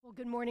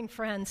Good morning,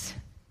 friends.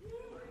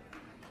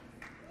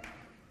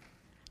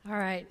 All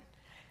right.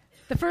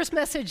 The first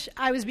message,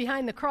 I was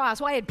behind the cross.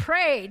 Well, I had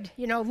prayed,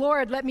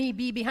 Lord, let me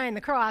be behind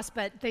the cross,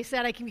 but they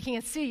said we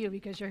can't see you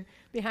because you're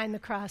behind the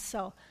cross.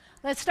 So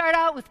let's start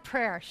out with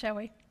prayer, shall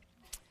we?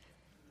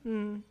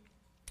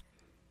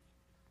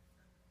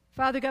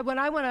 Father God, what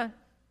I want to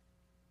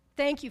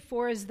thank you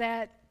for is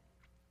that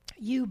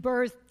you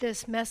birthed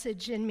this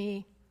message in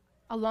me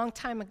a long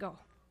time ago.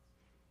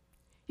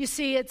 You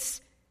see, it's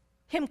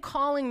Him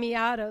calling me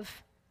out of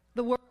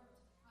the world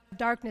of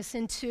darkness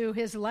into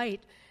His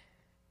light.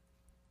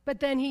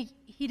 But then he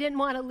didn't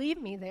want to leave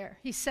me there.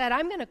 He said,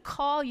 I'm going to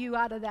call you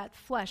out of that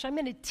flesh. I'm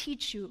going to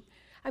teach you.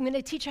 I'm going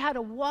to teach you how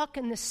to walk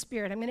in the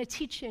Spirit. I'm going to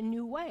teach you a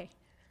new way.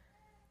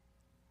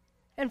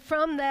 And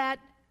from that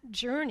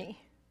journey,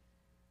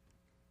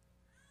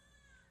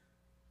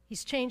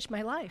 He's changed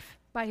my life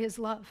by His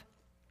love.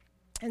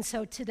 And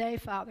so today,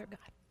 Father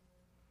God,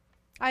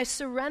 I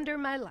surrender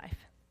my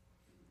life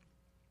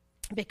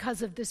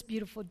because of this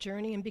beautiful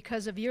journey and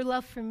because of your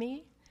love for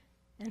me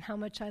and how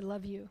much I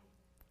love you.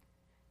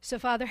 So,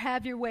 Father,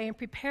 have your way and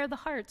prepare the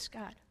hearts,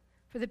 God,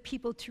 for the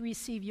people to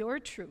receive your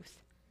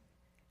truth.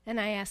 And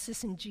I ask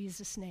this in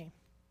Jesus' name.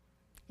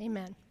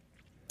 Amen.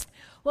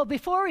 Well,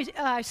 before we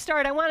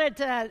start, I wanted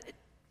to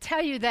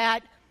tell you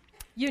that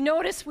you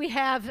notice we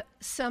have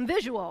some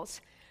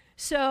visuals.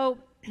 So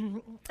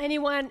any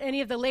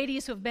of the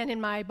ladies who have been in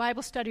my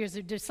Bible studies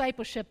or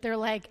discipleship, they're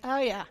like, oh,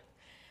 yeah,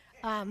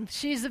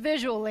 she's the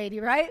visual lady,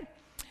 right?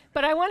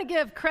 But I want to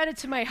give credit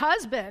to my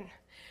husband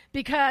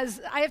because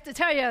I have to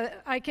tell you,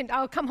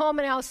 I'll come home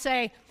and I'll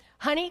say,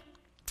 honey,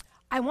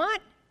 I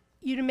want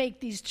you to make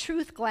these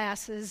truth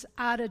glasses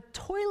out of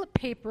toilet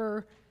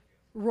paper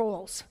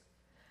rolls.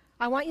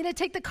 I want you to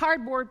take the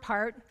cardboard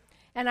part,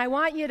 and I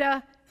want you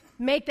to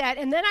make that,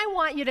 and then I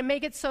want you to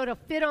make it so it'll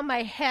fit on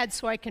my head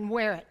so I can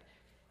wear it.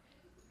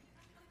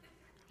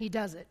 He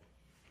does it.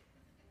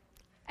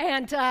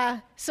 And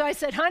so I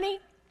said, honey,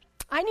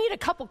 I need a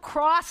couple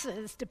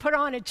crosses to put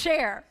on a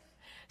chair.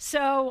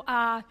 So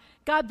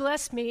God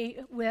blessed me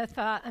with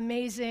an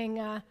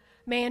amazing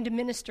man to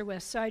minister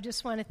with. So I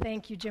just want to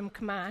thank you, Jim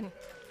Kaman,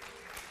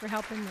 for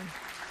helping me.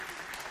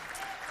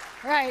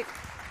 All right.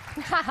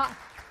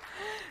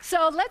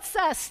 So let's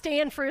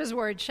stand for His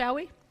word, shall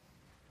we?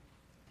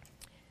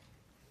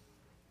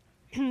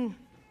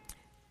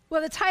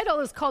 Well, the title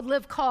is called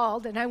Live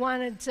Called, and I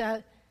wanted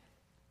to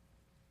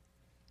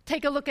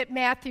take a look at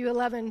Matthew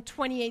 11,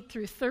 28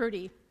 through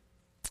 30,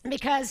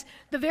 because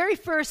the very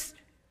first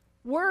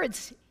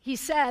words He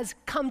says,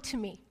 come to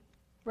me,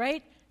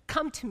 right?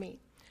 Come to me.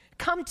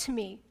 Come to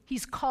me.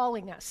 He's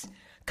calling us.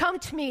 Come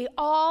to me,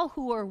 all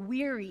who are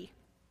weary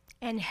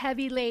and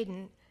heavy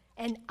laden,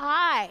 and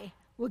I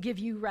will give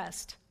you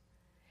rest.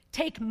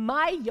 Take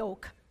my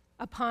yoke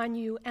upon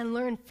you and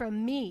learn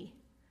from me,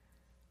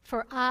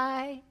 for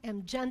I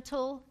am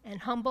gentle and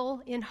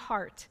humble in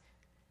heart,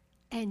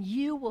 and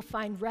you will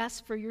find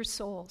rest for your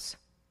souls.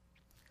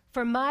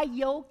 For my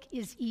yoke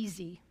is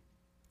easy,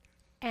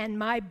 and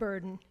my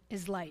burden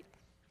is light.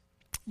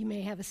 You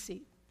may have a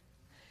seat.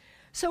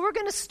 So we're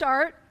going to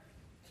start.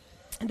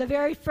 And the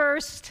very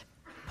first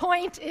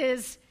point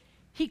is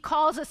He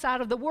calls us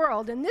out of the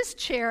world. And this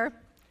chair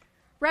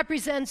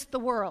represents the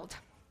world.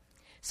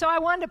 So I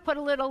wanted to put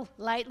a little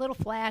light, little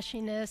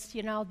flashiness.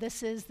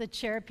 This is the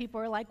chair.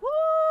 People are like,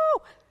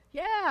 woo,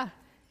 yeah,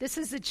 this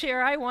is the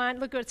chair I want.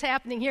 Look what's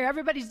happening here.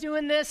 Everybody's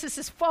doing this. This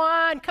is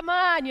fun. Come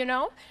on,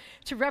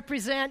 to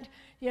represent,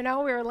 we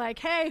were like,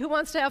 hey, who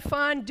wants to have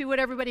fun? Do what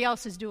everybody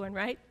else is doing,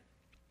 right?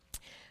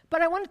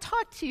 But I want to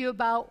talk to you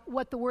about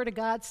what the Word of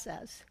God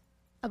says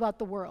about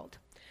the world.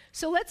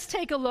 So let's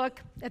take a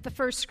look at the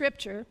first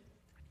scripture,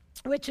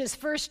 which is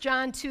 1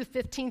 John 2,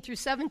 15 through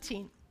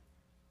 17.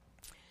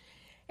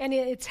 And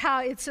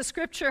it's a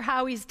scripture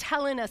how He's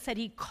telling us that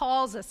He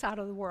calls us out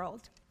of the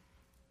world.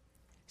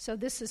 So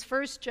this is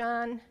 1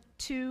 John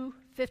 2,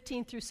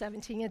 15 through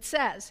 17. It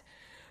says,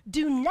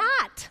 do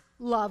not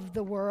love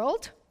the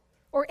world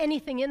or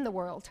anything in the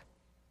world.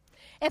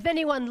 If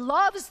anyone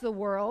loves the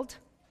world,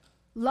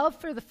 love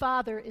for the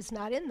Father is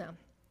not in them.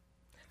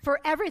 For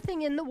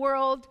everything in the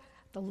world,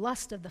 the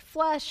lust of the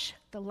flesh,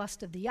 the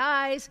lust of the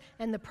eyes,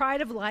 and the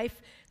pride of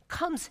life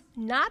comes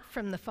not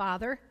from the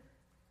Father,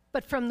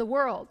 but from the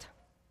world.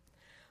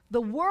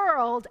 The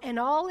world and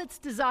all its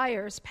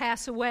desires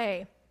pass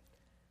away,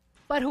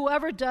 but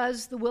whoever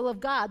does the will of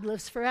God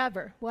lives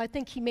forever. Well, I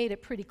think he made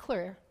it pretty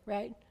clear,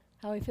 right,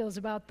 how he feels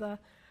about the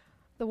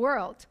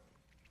world.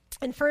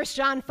 In 1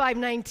 John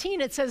 5:19,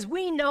 it says,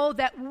 we know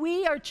that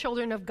we are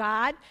children of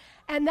God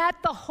and that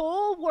the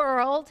whole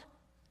world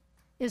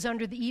is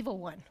under the evil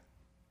one.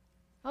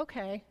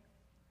 Okay.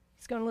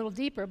 He's going a little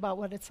deeper about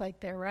what it's like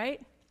there,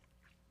 right?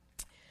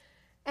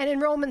 And in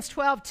Romans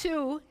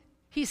 12:2,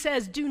 he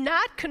says, do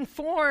not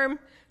conform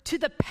to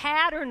the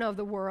pattern of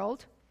the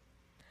world,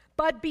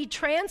 but be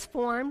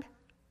transformed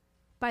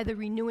by the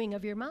renewing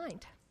of your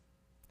mind.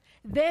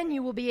 Then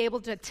you will be able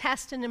to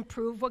test and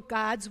improve what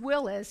God's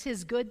will is,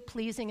 His good,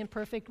 pleasing, and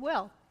perfect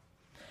will.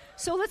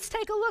 So let's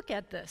take a look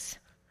at this,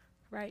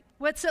 right?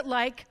 What's it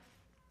like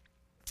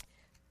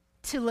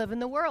to live in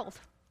the world,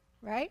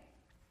 right?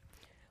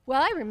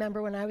 Well, I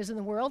remember when I was in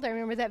the world, I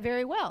remember that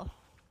very well.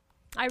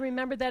 I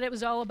remember that it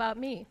was all about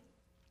me.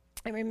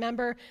 I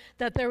remember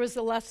that there was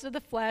the lust of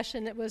the flesh,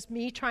 and it was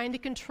me trying to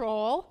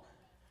control,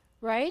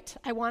 right?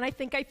 I want, I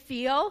think, I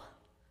feel,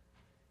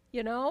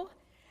 you know?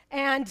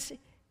 And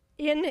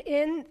in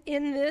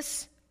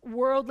this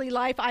worldly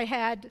life, I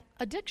had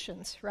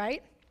addictions,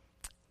 right?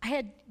 I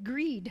had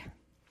greed.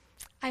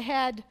 I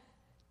had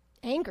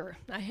anger.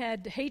 I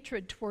had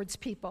hatred towards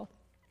people.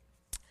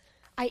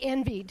 I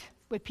envied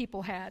what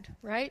people had,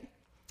 right?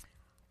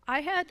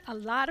 I had a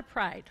lot of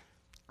pride.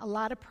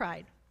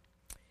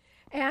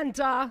 And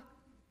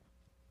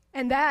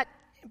that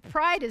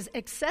pride is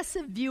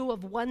excessive view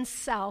of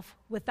oneself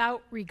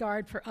without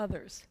regard for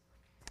others.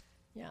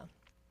 Yeah.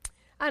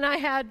 And I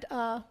had,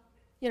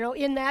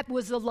 in that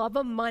was the love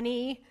of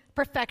money,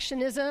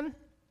 perfectionism,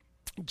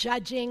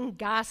 judging,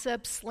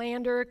 gossip,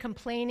 slander,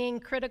 complaining,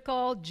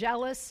 critical,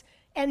 jealous,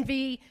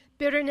 envy,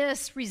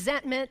 bitterness,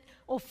 resentment,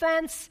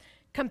 offense,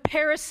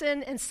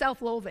 comparison, and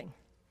self-loathing.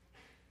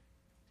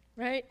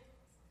 Right?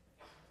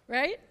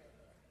 Right?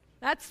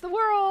 That's the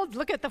world.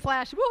 Look at the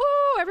flash.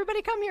 Woohoo!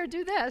 Everybody come here,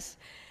 do this.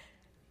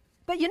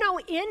 But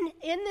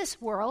in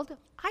this world,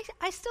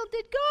 I still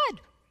did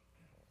good.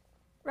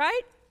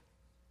 Right?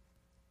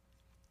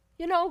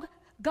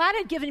 God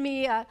had given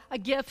me a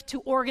gift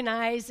to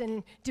organize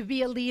and to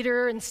be a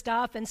leader and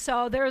stuff. And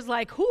so there's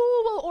like, who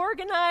will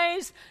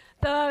organize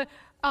the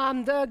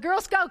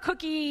Girl Scout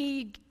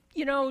cookie,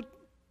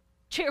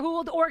 chair? Who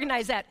will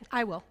organize that?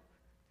 I will.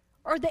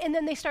 And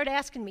then they start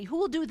asking me, who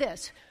will do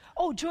this?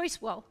 Oh,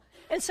 Joyce will.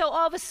 And so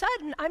all of a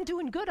sudden, I'm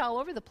doing good all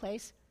over the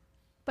place,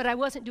 but I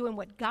wasn't doing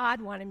what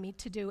God wanted me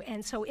to do.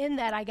 And so in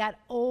that, I got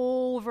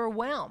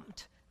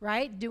overwhelmed,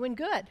 right? Doing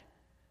good.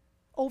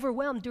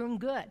 Overwhelmed, doing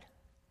good.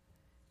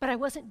 But I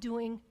wasn't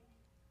doing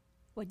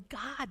what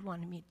God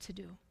wanted me to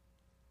do.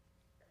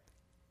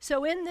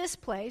 So in this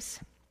place,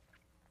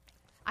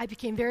 I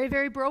became very,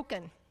 very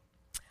broken.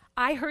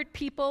 I hurt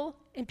people,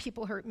 and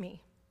people hurt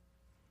me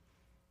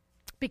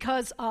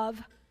because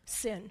of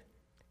sin.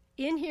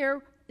 In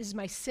here is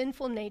my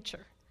sinful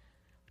nature,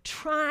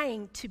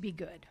 trying to be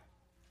good,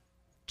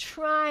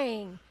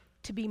 trying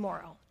to be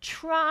moral,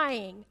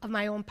 trying of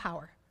my own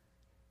power.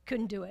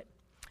 Couldn't do it.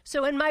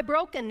 So in my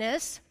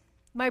brokenness,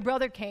 my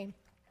brother came.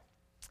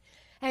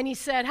 And he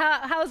said,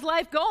 how's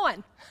life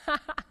going?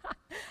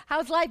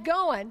 How's life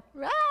going?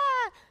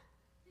 Ah!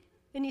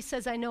 And he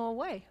says, I know a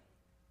way.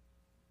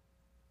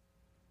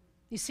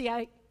 You see,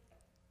 I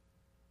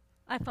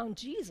found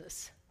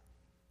Jesus.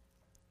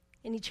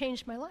 And he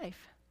changed my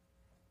life.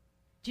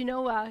 Do you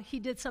know he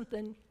did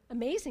something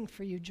amazing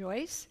for you,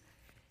 Joyce?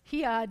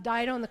 He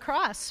died on the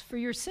cross for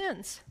your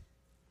sins.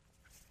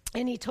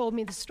 And he told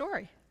me the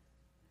story.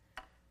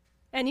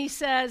 And he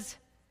says,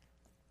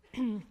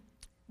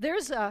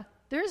 there's a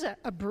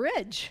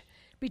bridge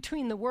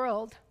between the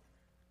world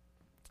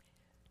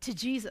to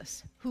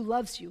Jesus, who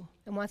loves you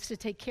and wants to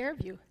take care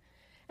of you.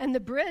 And the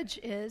bridge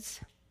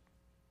is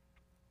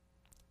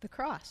the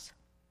cross.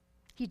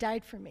 He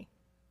died for me.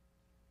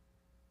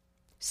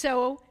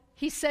 So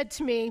he said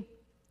to me,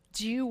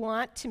 do you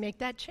want to make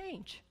that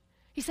change?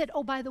 He said,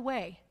 oh, by the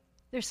way,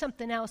 there's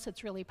something else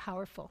that's really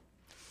powerful.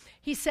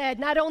 He said,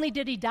 not only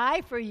did he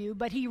die for you,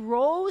 but he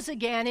rose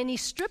again and he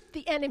stripped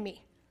the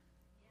enemy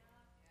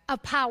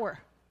of power.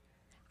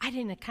 I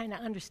didn't kind of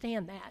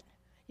understand that.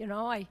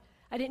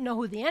 I didn't know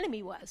who the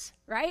enemy was,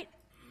 right?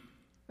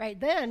 Right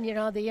then,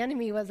 the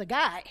enemy was a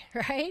guy,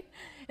 right?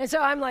 And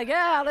so I'm like,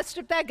 let's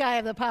strip that guy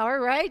of the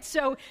power, right?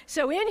 So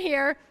in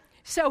here,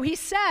 so he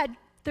said,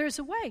 there's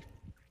a way.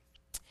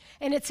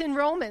 And it's in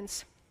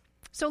Romans.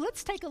 So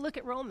let's take a look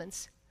at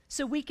Romans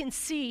so we can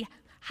see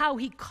how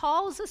he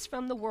calls us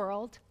from the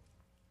world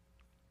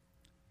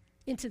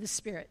into the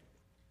Spirit.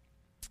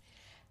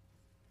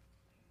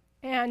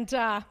 And,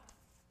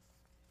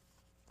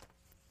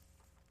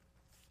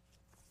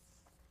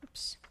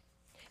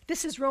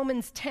 this is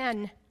Romans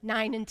 10,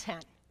 9 and 10.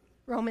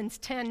 Romans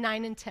 10,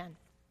 9 and 10.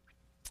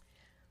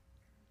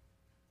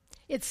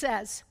 It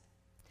says,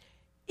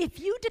 if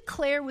you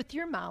declare with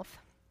your mouth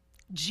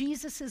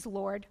Jesus is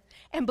Lord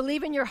and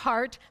believe in your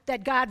heart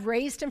that God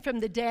raised him from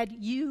the dead,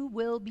 you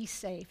will be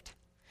saved.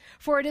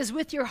 For it is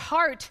with your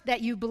heart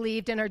that you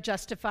believed and are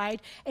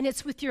justified, and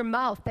it's with your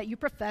mouth that you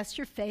profess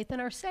your faith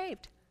and are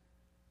saved.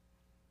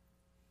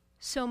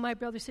 So my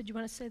brother said, you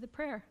want to say the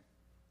prayer?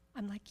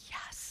 I'm like,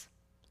 yes.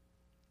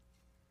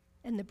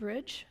 And the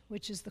bridge,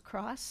 which is the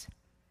cross,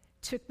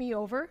 took me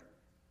over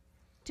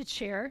to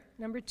chair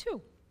number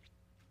 2.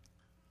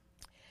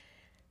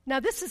 Now,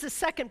 this is the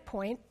second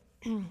point,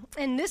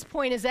 and this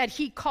point is that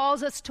he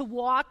calls us to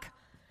walk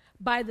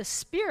by the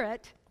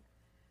Spirit,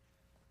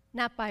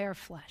 not by our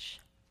flesh,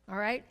 all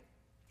right?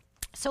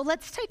 So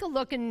let's take a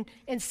look and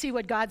see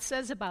what God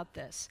says about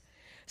this.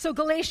 So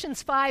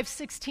Galatians 5,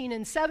 16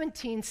 and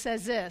 17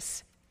 says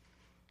this,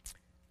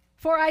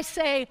 for I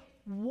say,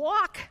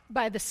 walk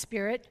by the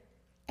Spirit,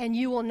 and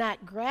you will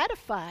not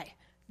gratify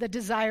the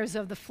desires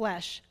of the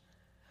flesh.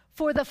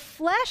 For the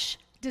flesh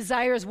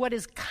desires what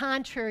is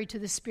contrary to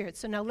the Spirit.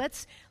 So now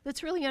let's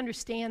really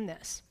understand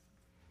this.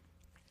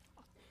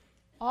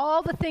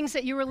 All the things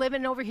that you were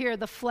living over here,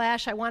 the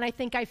flesh, I want, I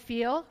think, I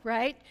feel,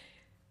 right?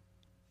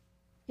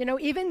 You know,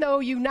 even though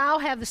you now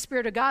have the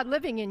Spirit of God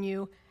living in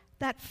you,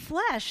 that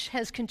flesh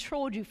has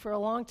controlled you for a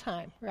long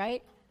time,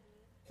 right?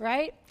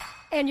 Right?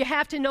 And you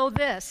have to know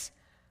this.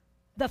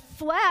 The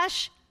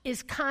flesh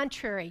is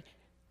contrary.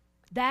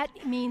 That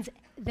means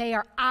they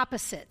are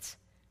opposites.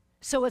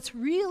 So it's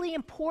really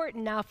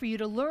important now for you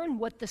to learn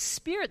what the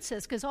Spirit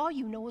says, because all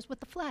you know is what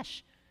the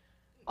flesh.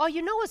 All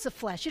you know is the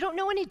flesh. You don't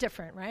know any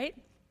different, right?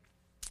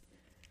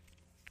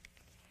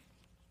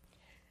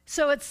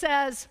 So it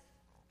says,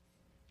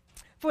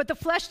 for the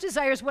flesh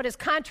desires what is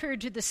contrary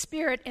to the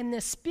Spirit, and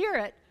the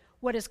Spirit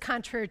what is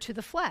contrary to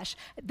the flesh.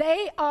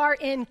 They are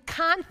in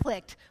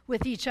conflict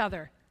with each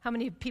other. How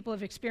many people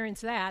have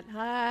experienced that?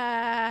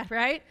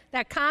 Right?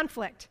 That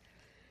conflict.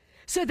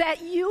 So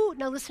that you,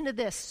 now listen to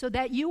this, so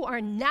that you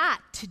are not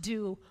to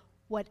do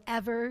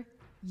whatever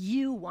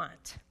you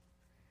want.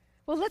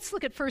 Well, let's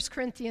look at 1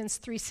 Corinthians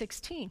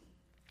 3:16.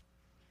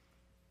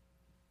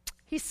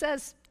 He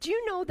says, do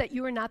you know that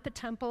you are not the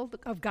temple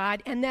of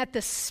God and that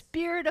the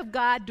Spirit of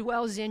God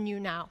dwells in you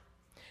now?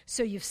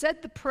 So you've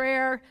said the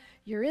prayer,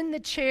 you're in the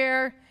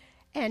chair,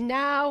 and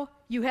now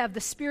you have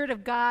the Spirit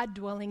of God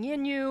dwelling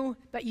in you,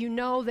 but you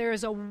know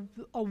there's a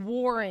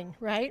warring,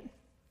 right?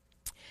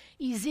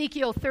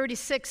 Ezekiel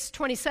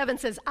 36:27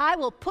 says, I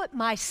will put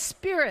my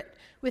Spirit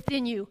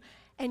within you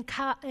and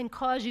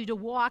cause you to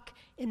walk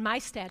in my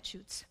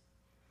statutes,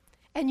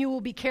 and you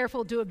will be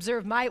careful to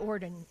observe my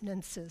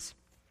ordinances.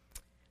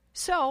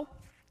 So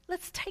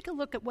let's take a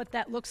look at what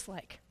that looks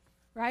like,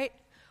 right?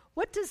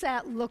 What does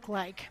that look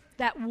like,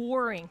 that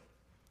warring,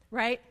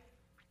 right?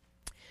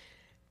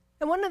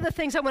 And one of the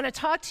things I want to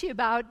talk to you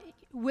about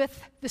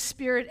with the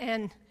Spirit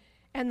and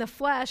the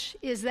flesh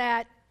is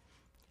that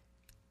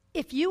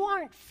if you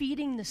aren't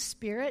feeding the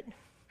Spirit,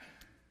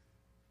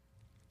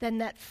 then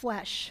that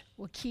flesh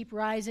will keep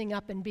rising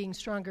up and being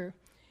stronger,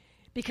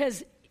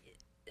 because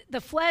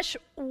the flesh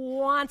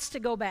wants to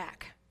go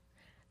back.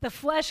 The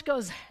flesh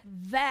goes,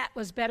 that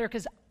was better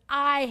because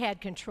I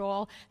had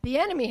control. The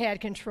enemy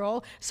had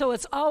control, so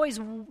it's always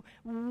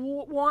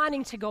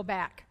wanting to go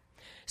back.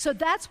 So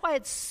that's why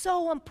it's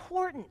so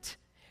important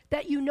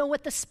that you know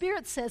what the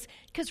Spirit says,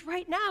 because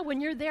right now when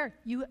you're there,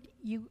 you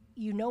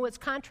know it's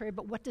contrary,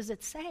 but what does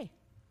it say?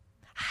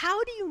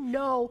 How do you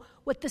know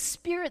what the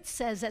Spirit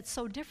says that's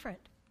so different?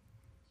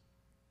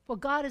 Well,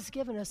 God has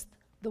given us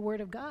the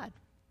Word of God.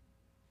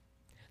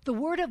 The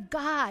Word of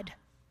God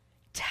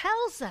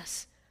tells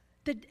us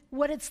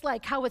what it's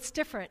like, how it's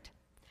different.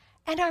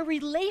 And our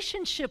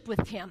relationship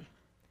with Him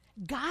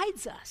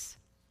guides us.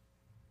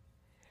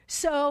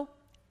 So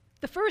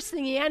the first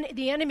thing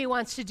the enemy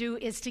wants to do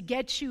is to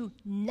get you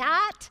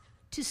not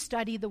to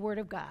study the Word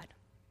of God.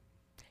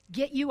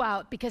 Get you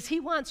out, because he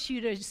wants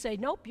you to say,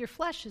 nope, your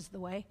flesh is the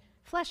way.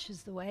 Flesh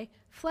is the way.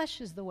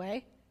 Flesh is the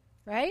way.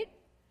 Right?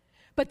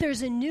 But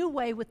there's a new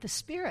way with the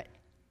Spirit.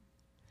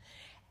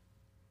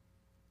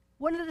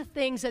 One of the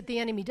things that the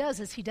enemy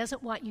does is he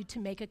doesn't want you to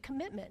make a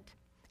commitment.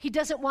 He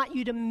doesn't want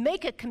you to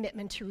make a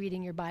commitment to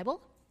reading your Bible.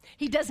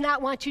 He does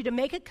not want you to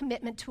make a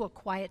commitment to a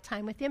quiet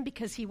time with him,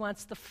 because he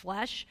wants the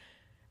flesh,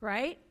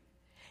 right?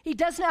 He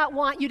does not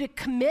want you to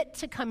commit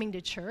to coming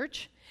to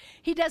church.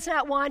 He does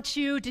not want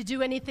you to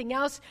do anything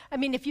else. I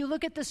mean, if you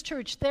look at this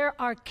church, there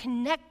are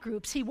connect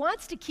groups. He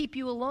wants to keep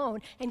you alone.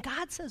 And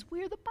God says,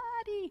 we're the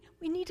body.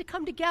 We need to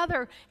come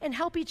together and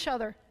help each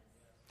other.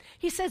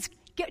 He says,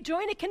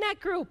 join a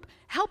connect group.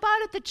 Help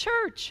out at the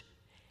church.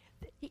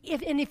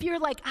 If you're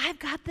like, I've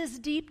got this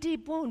deep,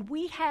 deep wound,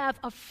 we have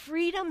a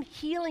freedom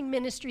healing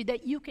ministry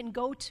that you can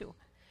go to.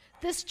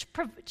 This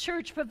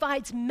church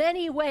provides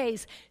many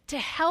ways to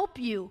help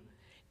you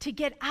to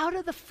get out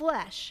of the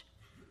flesh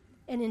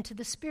and into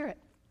the Spirit.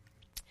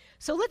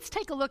 So let's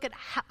take a look at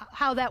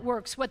how that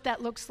works, what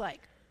that looks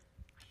like.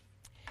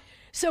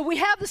 So we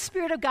have the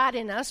Spirit of God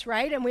in us,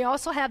 right? And we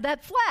also have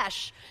that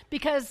flesh,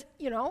 because,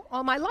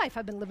 all my life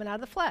I've been living out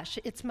of the flesh.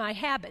 It's my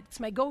habit. It's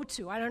my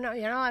go-to. I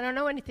don't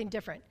know anything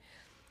different.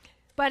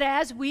 But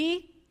as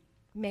we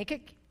make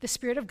it, the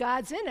Spirit of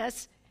God's in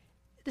us,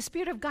 the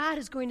Spirit of God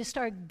is going to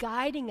start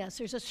guiding us.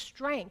 There's a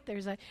strength.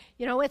 There's a,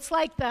 it's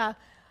like the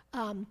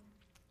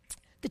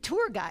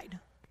tour guide.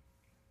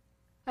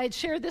 I had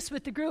shared this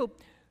with the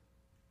group.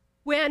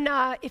 When,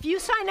 if you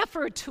sign up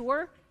for a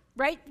tour,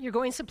 right? You're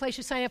going someplace,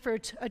 you sign up for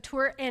a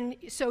tour, and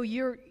so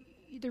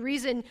the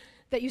reason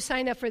that you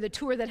sign up for the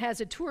tour that has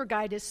a tour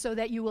guide is so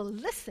that you will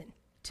listen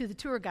to the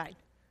tour guide.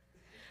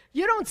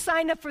 You don't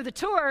sign up for the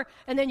tour,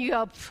 and then you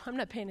go, I'm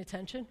not paying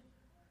attention.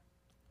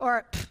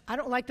 Or, I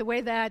don't like the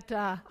way that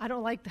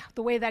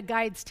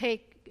guide's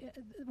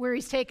where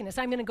he's taking us.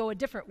 I'm going to go a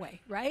different way,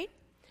 right?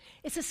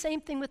 It's the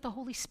same thing with the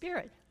Holy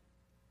Spirit.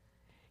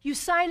 You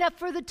sign up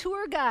for the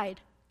tour guide,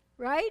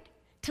 right?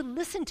 To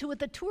listen to what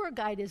the tour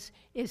guide is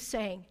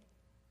saying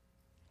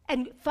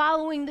and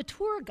following the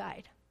tour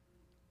guide.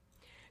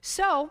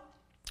 So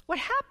what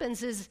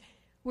happens is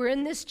we're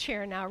in this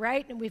chair now,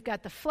 right? And we've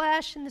got the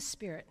flesh and the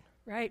Spirit,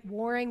 right?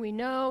 Warring, we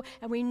know,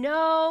 and we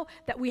know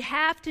that we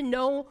have to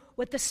know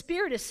what the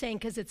Spirit is saying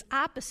because it's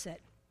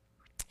opposite.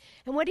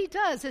 And what he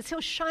does is he'll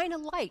shine a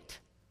light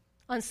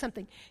on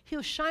something.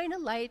 He'll shine a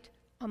light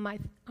on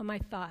my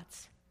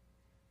thoughts.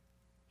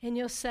 And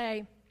you'll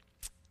say,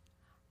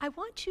 I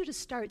want you to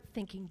start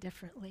thinking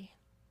differently.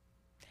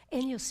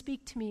 And he'll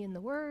speak to me in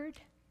the Word.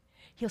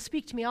 He'll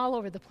speak to me all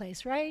over the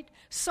place, right?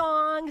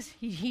 Songs,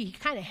 he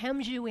kind of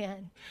hems you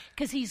in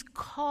because he's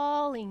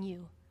calling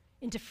you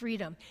into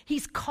freedom.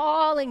 He's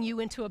calling you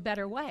into a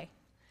better way.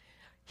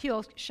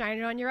 He'll shine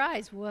it on your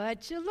eyes.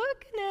 What you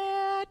looking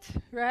at,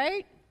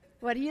 right?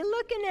 What are you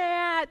looking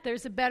at?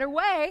 There's a better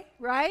way,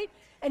 right?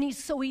 And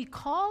so he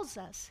calls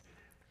us.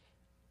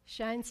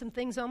 Shine some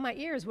things on my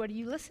ears. What are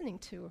you listening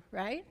to,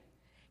 right?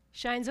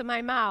 Shines on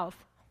my mouth.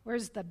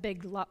 Where's the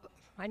big,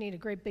 I need a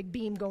great big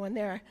beam going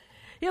there.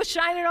 He'll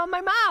shine it on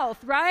my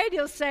mouth, right?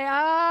 He'll say,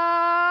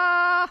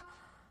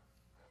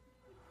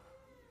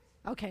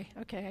 Okay,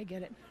 I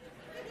get it.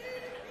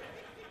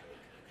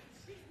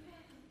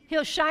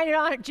 He'll shine it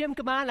on it. Jim,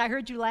 come on, I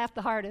heard you laugh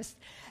the hardest.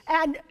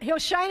 And he'll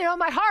shine it on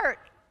my heart.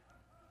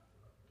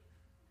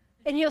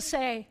 And he'll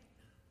say,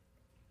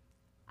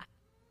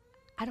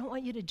 I don't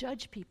want you to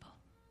judge people,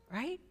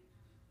 right?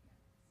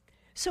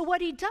 So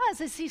what he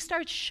does is he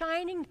starts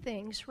shining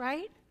things,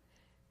 right?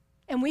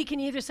 And we can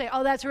either say,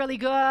 oh, that's really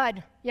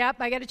good. Yep,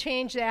 I got to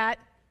change that.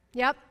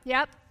 Yep.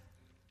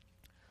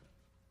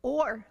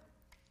 Or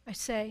I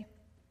say,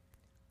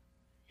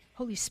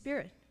 Holy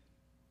Spirit,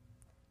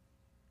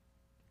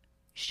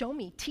 show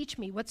me, teach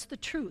me, what's the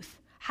truth?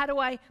 How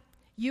do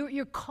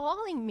you're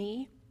calling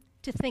me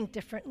to think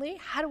differently.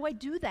 How do I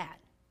do that,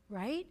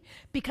 right?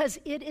 Because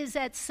it is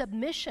at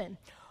submission.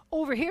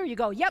 Over here you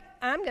go, yep,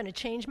 I'm going to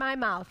change my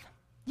mouth.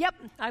 Yep,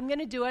 I'm going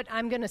to do it.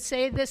 I'm going to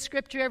say this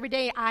scripture every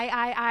day.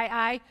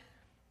 I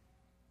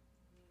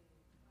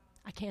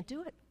can't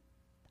do it.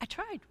 I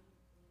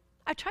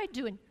tried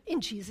doing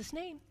in Jesus'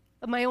 name,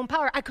 of my own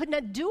power. I could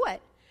not do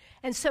it.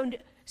 And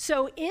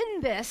so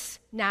in this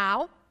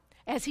now,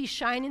 as he's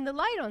shining the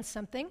light on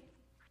something,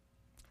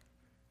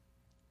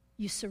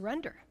 you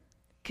surrender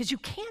because you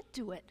can't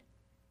do it,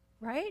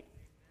 right?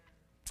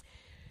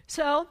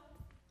 So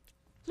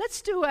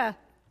let's do a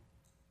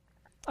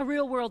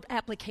real-world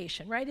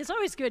application, right? It's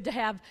always good to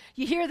have,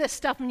 you hear this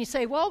stuff and you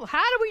say, well,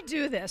 how do we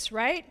do this,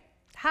 right?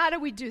 How do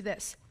we do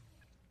this?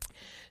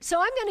 So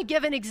I'm going to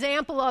give an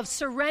example of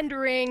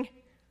surrendering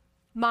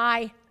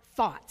my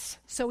thoughts.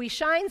 So he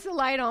shines the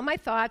light on my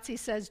thoughts. He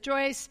says,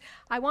 Joyce,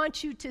 I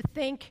want you to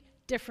think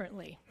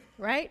differently,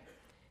 right?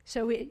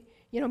 So,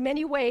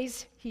 many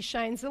ways he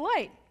shines the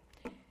light.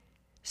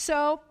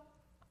 So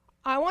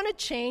I want to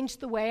change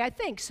the way I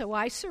think. So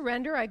I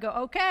surrender. I go,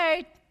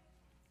 okay,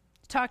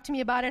 talk to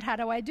me about it. How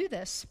do I do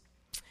this?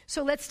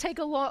 So let's take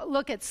a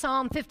look at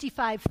Psalm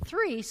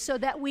 55:3 so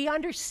that we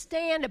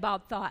understand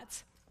about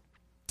thoughts.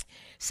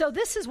 So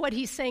this is what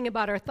he's saying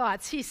about our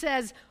thoughts. He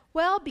says,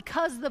 well,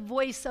 because the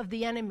voice of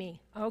the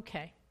enemy.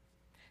 Okay.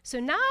 So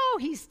now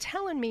he's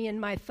telling me in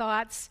my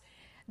thoughts,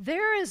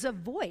 there is a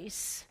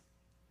voice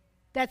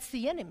that's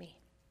the enemy.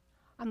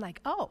 I'm like,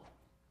 oh,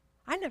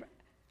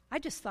 I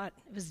just thought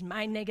it was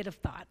my negative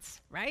thoughts,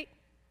 right?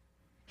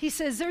 He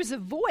says there's a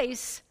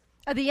voice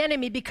of the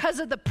enemy because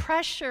of the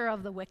pressure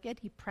of the wicked.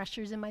 He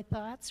pressures in my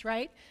thoughts,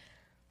 right?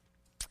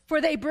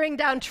 For they bring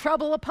down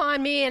trouble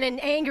upon me, and in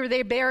anger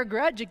they bear a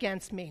grudge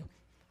against me.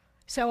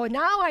 So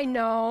now I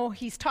know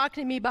he's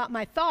talking to me about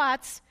my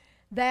thoughts,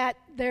 that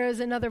there is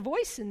another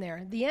voice in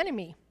there, the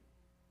enemy.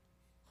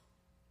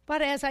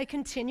 But as I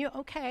continue,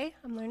 okay,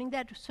 I'm learning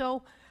that.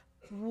 So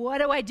what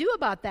do I do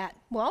about that?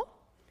 Well,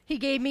 he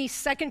gave me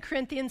 2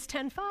 Corinthians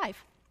 10:5.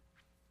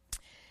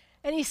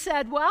 And he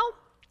said, well,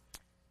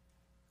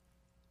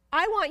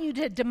 I want you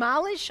to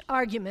demolish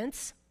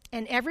arguments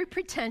and every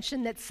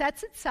pretension that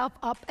sets itself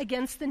up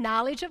against the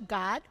knowledge of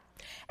God.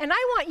 And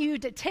I want you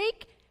to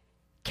take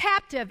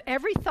captive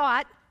every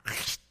thought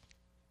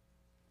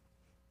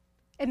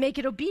and make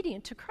it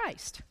obedient to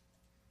Christ.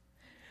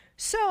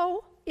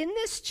 So in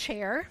this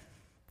chair,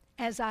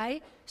 as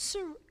I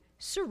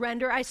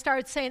surrender, I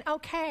start saying,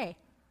 okay,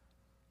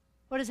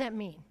 what does that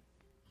mean?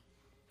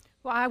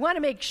 Well, I want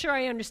to make sure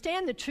I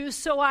understand the truth,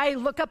 so I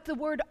look up the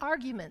word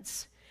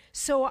arguments.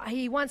 So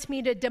he wants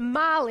me to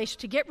demolish,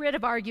 to get rid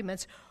of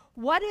arguments.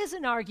 What is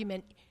an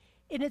argument?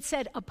 And it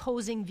said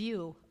opposing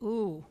view.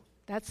 Ooh,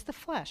 that's the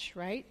flesh,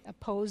 right?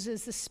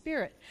 Opposes the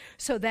spirit.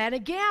 So that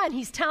again,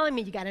 he's telling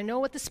me, you got to know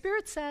what the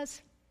spirit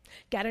says.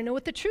 Got to know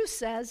what the truth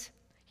says.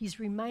 He's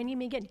reminding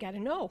me again, you got to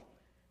know.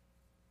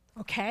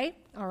 Okay,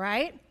 all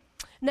right.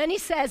 And then he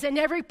says, and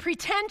every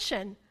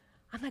pretension.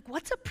 I'm like,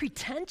 what's a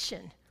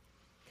pretension?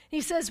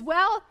 He says,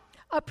 well,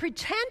 a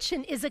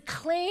pretension is a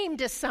claim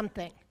to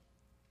something.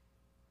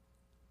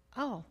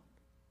 Oh,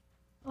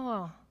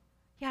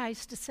 yeah, I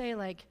used to say,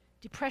 like,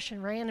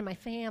 depression ran in my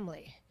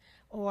family.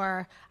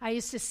 Or I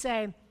used to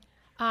say,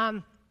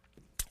 why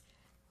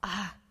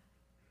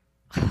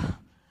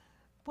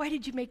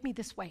did you make me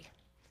this way?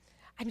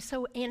 I'm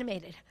so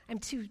animated.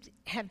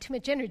 Have too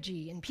much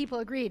energy, and people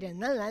agreed,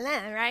 and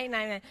right?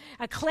 And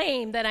a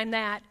claim that I'm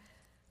that.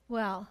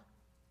 Well,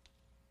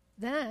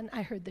 then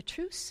I heard the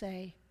truth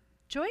say,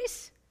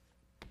 Joyce,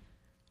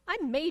 I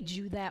made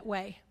you that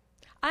way.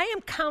 I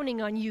am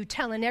counting on you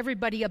telling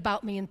everybody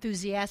about me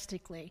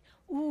enthusiastically.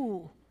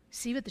 Ooh,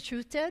 see what the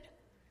truth did?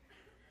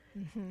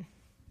 Mm-hmm.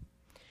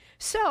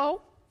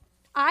 So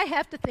I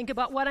have to think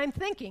about what I'm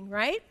thinking,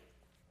 right?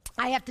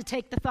 I have to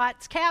take the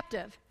thoughts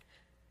captive.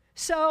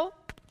 So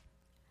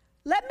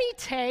let me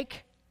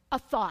take a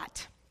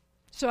thought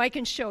so I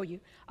can show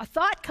you. A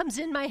thought comes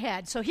in my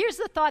head. So here's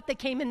the thought that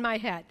came in my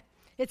head.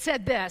 It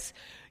said this: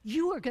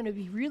 you are going to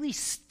be really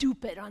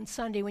stupid on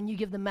Sunday when you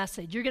give the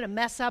message. You're going to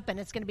mess up and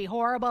it's going to be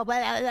horrible, blah,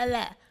 blah, blah,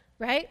 blah,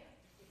 right?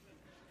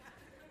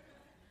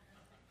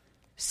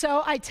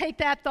 So I take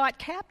that thought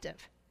captive.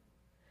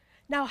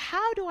 Now,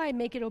 how do I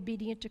make it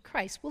obedient to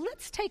Christ? Well,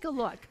 let's take a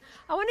look.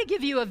 I want to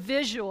give you a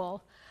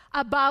visual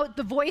about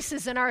the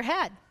voices in our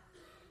head.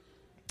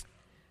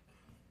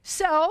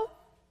 So,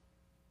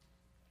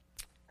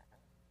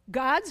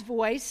 God's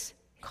voice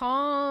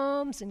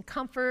calms and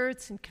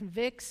comforts and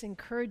convicts,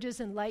 encourages,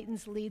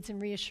 enlightens, leads,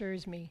 and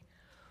reassures me.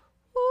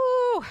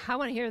 Ooh, I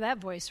want to hear that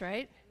voice,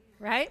 right?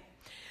 Right?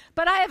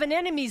 But I have an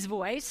enemy's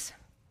voice,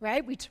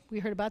 right? We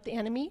heard about the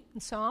enemy in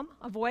Psalm,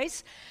 a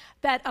voice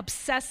that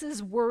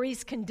obsesses,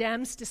 worries,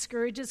 condemns,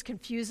 discourages,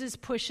 confuses,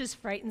 pushes,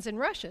 frightens, and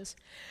rushes.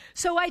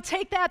 So I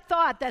take that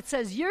thought that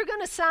says, you're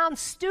going to sound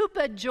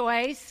stupid,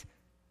 Joyce.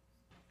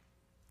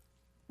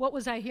 What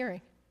was I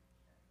hearing?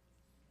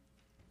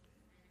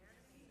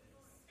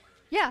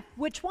 Yeah,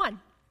 which one?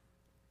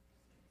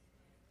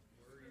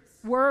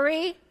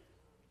 Worry.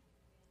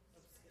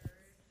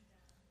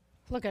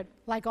 Look at,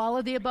 like all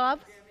of the above.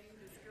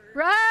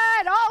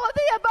 Right, all of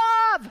the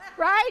above,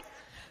 right?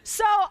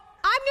 So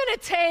I'm going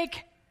to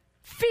take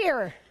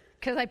fear,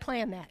 because I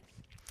planned that.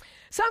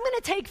 So I'm going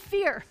to take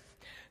fear.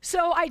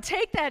 So I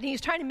take that, and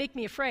he's trying to make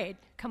me afraid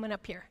coming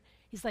up here.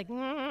 He's like, you're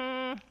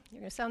going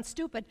to sound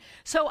stupid.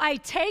 So I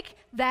take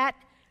that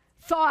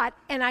thought,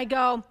 and I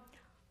go,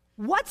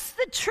 what's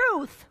the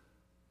truth?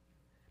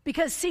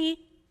 Because, see,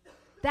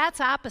 that's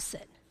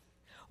opposite.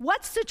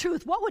 What's the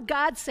truth? What would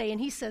God say?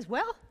 And he says,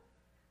 well,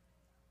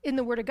 in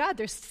the Word of God,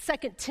 there's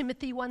 2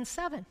 Timothy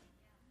 1:7.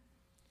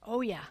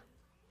 Oh, yeah.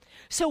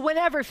 So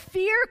whenever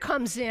fear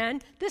comes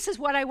in, this is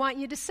what I want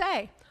you to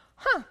say.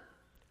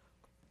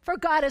 For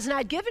God has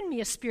not given me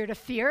a spirit of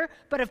fear,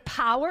 but of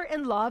power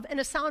and love and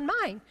a sound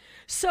mind.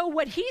 So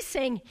what he's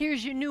saying,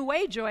 here's your new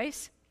way,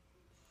 Joyce.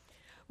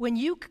 When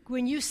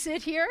you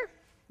sit here,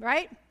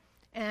 right,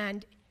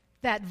 and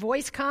that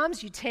voice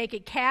comes, you take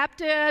it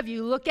captive,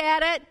 you look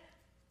at it,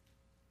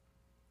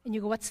 and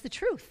you go, what's the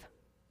truth?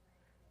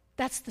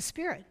 That's the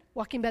Spirit,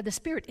 walking by the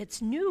Spirit. It's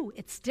new,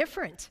 it's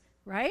different,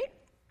 right?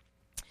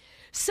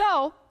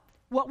 So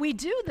what we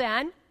do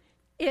then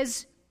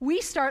is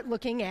we start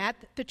looking at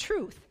the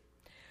truth.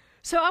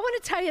 So I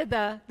want to tell you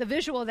the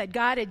visual that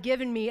God had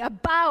given me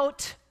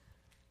about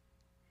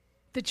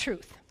the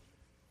truth.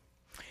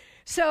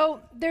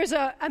 So there's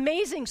an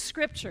amazing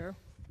scripture,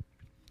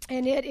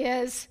 and it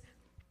is,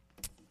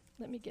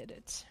 let me get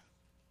it,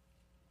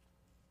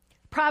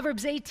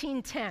 Proverbs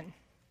 18:10.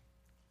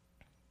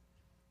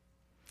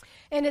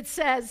 And it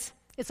says,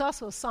 it's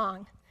also a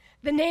song,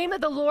 the name of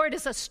the Lord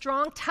is a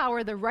strong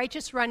tower the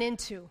righteous run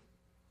into,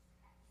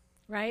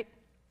 right?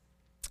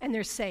 And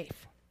they're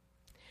safe.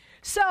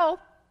 So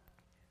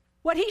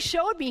what he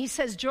showed me, he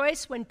says,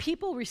 Joyce, when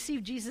people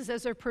receive Jesus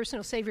as their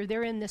personal Savior,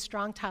 they're in this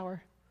strong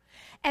tower.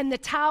 And the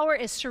tower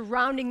is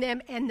surrounding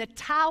them, and the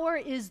tower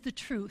is the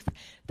truth.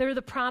 They're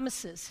the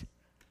promises.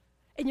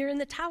 And you're in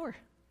the tower,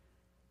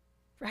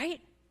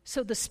 right?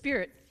 So the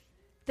Spirit,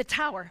 the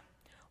tower.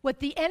 What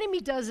the enemy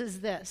does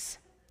is this.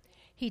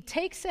 He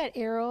takes that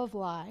arrow of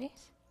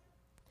lies,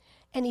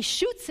 and he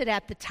shoots it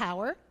at the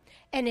tower,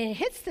 and it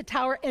hits the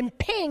tower and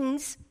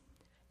pings,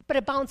 but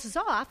it bounces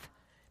off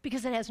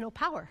because it has no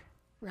power,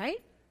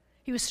 right?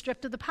 He was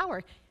stripped of the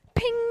power.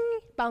 Ping,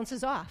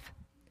 bounces off.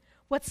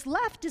 What's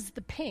left is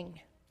the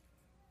ping.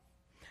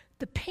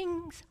 The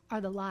pings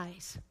are the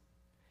lies.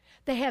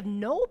 They have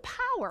no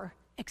power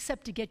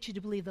except to get you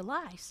to believe the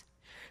lies.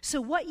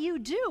 So what you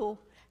do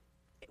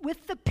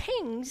with the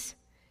pings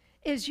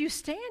is you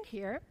stand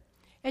here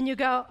and you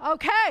go,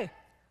 okay,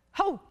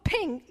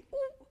 ping,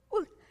 ooh,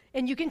 ooh.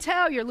 And you can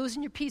tell you're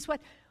losing your peace. What?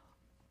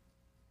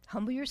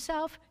 Humble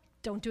yourself.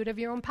 Don't do it of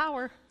your own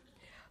power.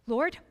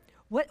 Lord,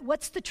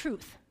 what's the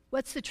truth?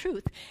 What's the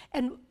truth?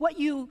 And what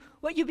you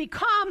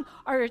become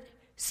are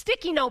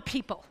sticky note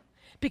people.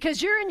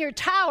 Because you're in your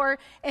tower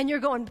and you're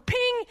going,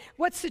 ping,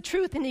 what's the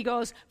truth? And he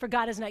goes, for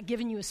God has not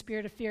given you a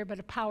spirit of fear, but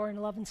a power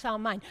and love and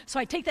sound mind.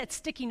 So I take that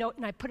sticky note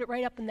and I put it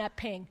right up in that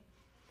ping.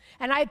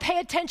 And I pay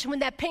attention when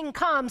that ping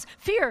comes.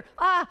 Fear,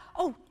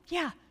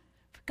 yeah.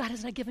 God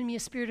has not given me a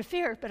spirit of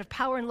fear, but of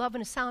power and love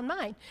and a sound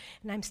mind.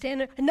 And I'm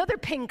standing, another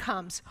ping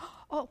comes.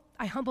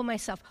 I humble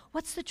myself.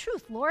 What's the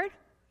truth, Lord?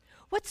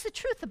 What's the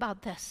truth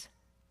about this?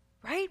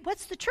 Right?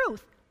 What's the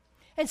truth?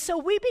 And so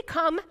we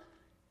become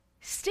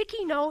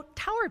sticky note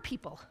tower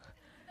people.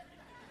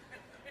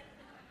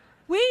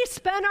 We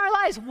spend our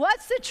lives,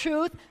 what's the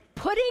truth?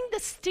 Putting the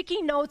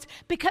sticky notes,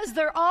 because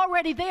they're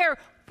already there,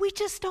 We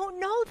just don't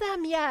know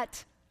them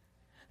yet.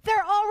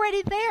 They're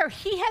already there.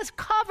 He has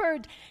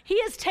covered,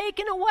 he has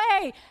taken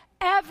away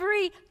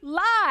every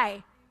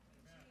lie.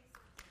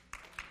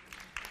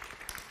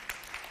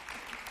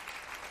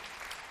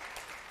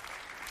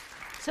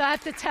 So I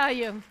have to tell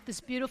you this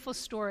beautiful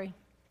story.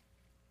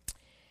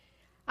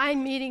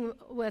 I'm meeting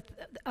with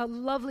a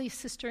lovely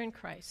sister in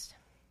Christ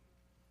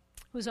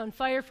who's on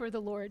fire for the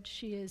Lord.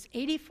 She is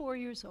 84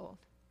 years old.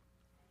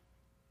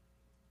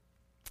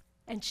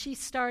 And she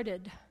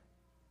started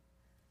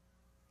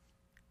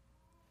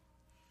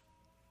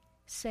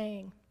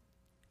saying,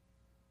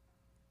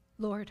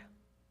 Lord,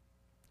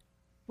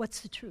 what's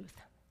the truth?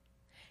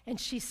 And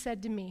she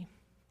said to me,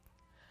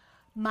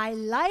 my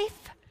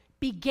life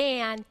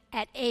began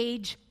at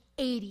age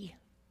 80.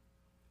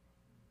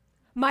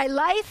 My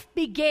life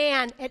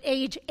began at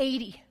age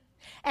 80.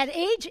 At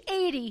age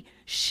 80,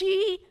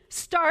 she's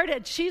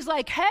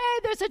like, hey,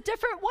 there's a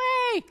different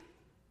way.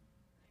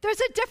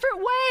 There's a different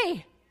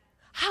way.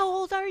 How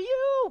old are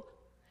you?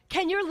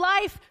 Can your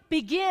life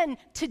begin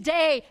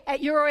today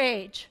at your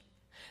age?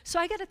 So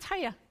I got to tell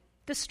you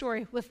this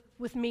story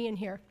with me in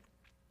here.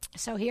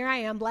 So here I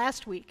am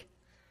last week,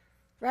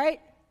 right?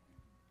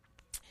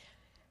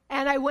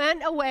 And I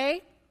went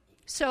away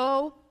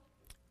so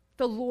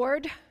the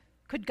Lord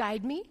could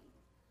guide me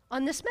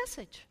on this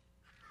message.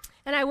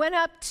 And I went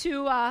up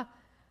to a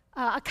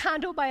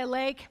condo by a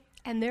lake,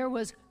 and there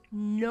was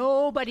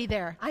nobody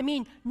there. I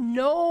mean,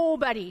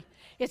 nobody.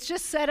 It's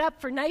just set up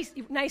for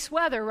nice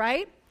weather,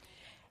 right?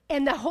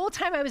 And the whole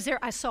time I was there,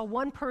 I saw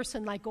one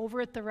person like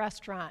over at the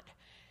restaurant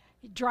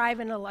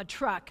driving a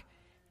truck.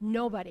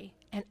 Nobody.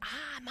 And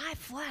my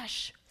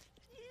flesh.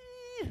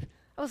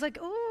 I was like,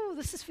 oh,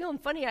 this is feeling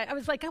funny. I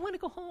was like, I want to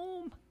go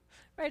home,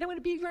 right? I want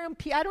to be around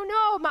people. I don't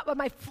know.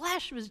 My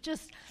flesh was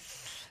just...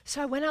 So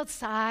I went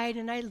outside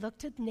and I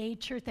looked at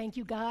nature. Thank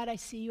you, God. I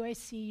see you. I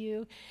see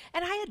you.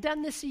 And I had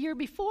done this a year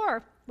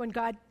before when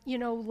God,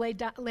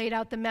 laid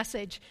out the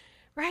message,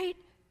 right?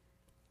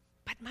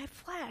 But my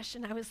flesh,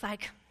 and I was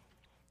like,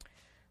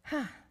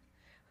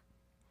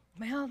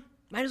 well,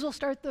 might as well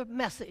start the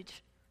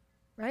message,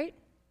 right?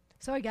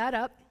 So I got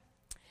up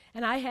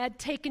and I had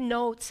taken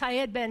notes. I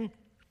had been,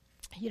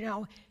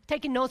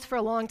 taking notes for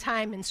a long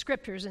time in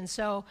scriptures, and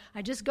so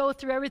I just go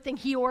through everything.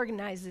 He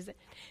organizes it.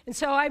 And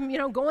so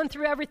I'm, going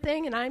through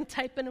everything, and I'm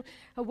typing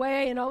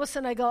away, and all of a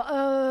sudden I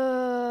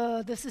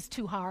go, this is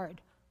too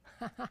hard.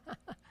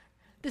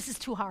 This is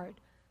too hard.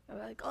 I'm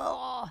like,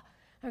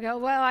 I go,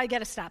 well, I got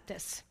to stop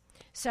this.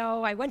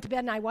 So I went to bed,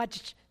 and I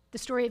watched the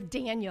story of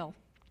Daniel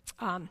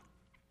on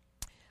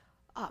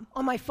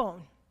my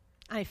phone.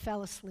 I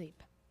fell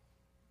asleep.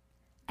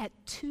 At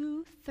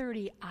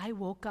 2:30, I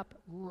woke up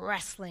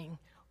wrestling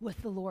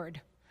with the Lord.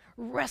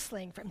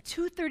 Wrestling from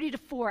 2:30 to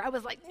 4. I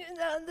was like,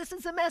 this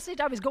is the message.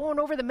 I was going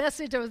over the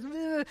message. I was,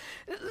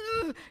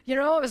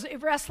 I was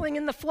wrestling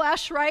in the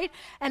flesh, right?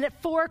 And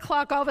at 4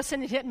 o'clock, all of a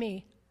sudden it hit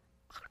me.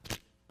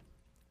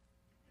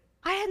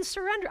 I hadn't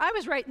surrendered. I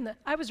was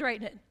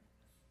writing it.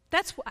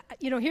 That's,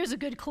 here's a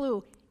good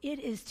clue. It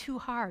is too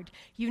hard.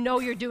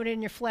 You're doing it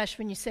in your flesh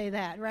when you say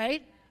that,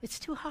 right? It's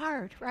too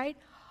hard, right?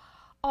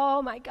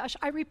 Oh my gosh,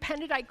 I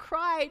repented, I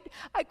cried.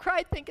 I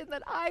cried thinking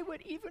that I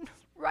would even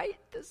write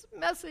this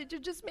message.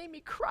 It just made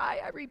me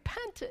cry. I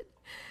repented.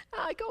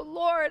 And I go,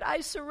 Lord, I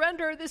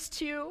surrender this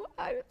to you.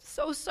 I'm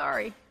so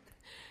sorry.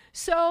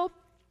 So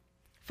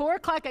 4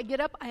 o'clock, I get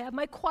up, I have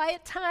my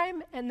quiet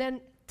time, and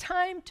then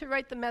time to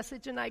write the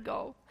message, and I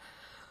go,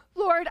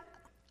 Lord,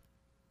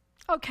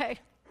 okay,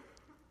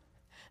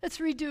 let's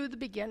redo the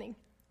beginning,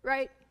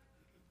 right?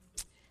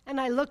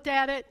 And I looked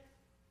at it.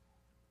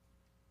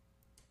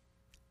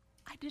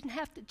 I didn't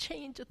have to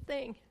change a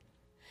thing.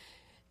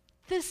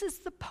 This is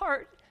the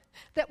part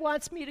that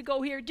wants me to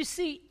go here. Do you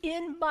see,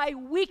 in my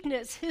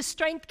weakness, his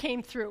strength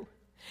came through.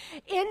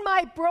 In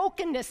my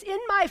brokenness, in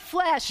my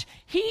flesh,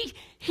 he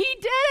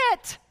did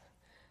it.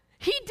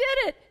 He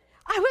did it.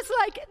 I was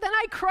like, then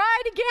I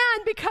cried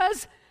again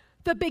because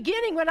the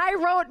beginning, when I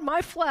wrote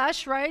my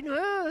flesh, right,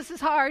 this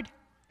is hard,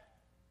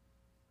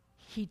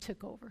 he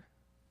took over.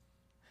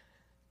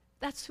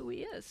 That's who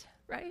he is,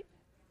 right?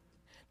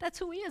 That's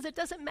who he is. It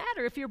doesn't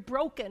matter if you're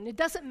broken. It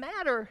doesn't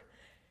matter.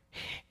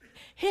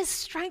 His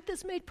strength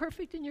is made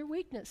perfect in your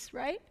weakness,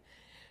 right?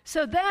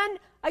 So then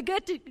I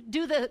get to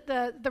do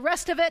the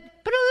rest of it.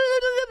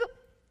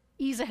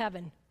 Ease of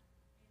heaven.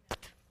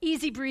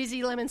 Easy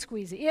breezy, lemon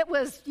squeezy. It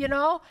was,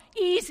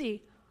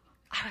 easy.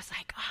 I was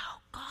like,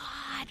 oh,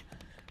 God,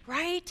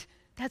 right?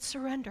 That's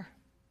surrender.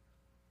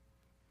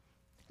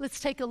 Let's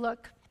take a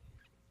look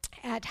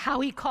at how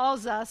he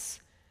calls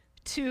us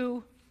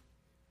to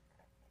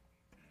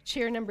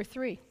chair number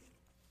 3.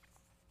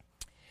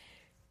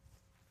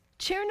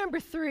 Chair number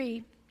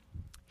 3,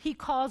 he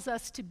calls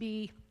us to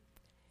be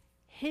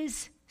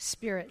his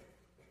spirit.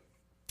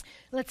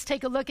 Let's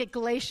take a look at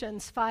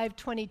Galatians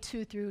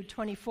 5:22 through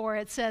 24.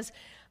 It says,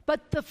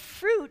 but the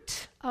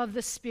fruit of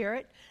the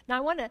Spirit,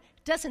 now it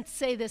doesn't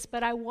say this,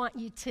 but I want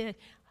you to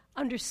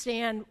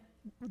understand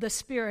the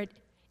Spirit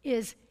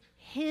is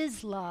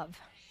his love,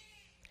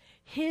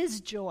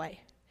 his joy,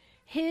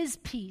 his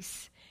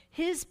peace,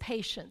 His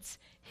patience,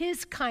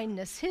 His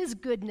kindness, His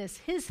goodness,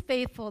 His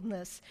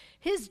faithfulness,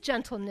 His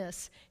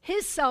gentleness,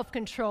 His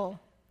self-control.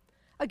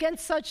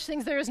 Against such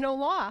things there is no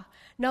law.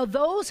 Now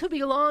those who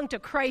belong to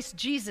Christ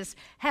Jesus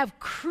have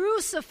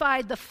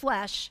crucified the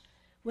flesh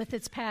with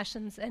its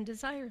passions and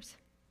desires.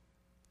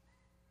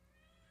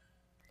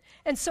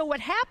 And so what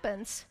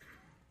happens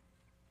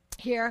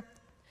here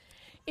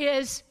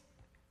is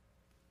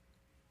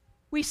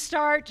we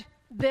start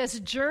this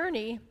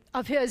journey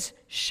of His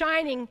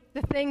shining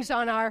the things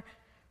on our,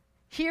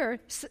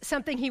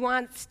 something He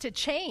wants to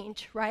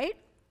change, right?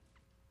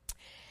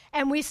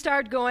 And we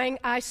start going,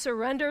 I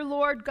surrender,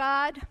 Lord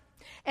God.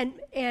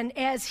 And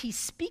as He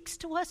speaks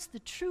to us the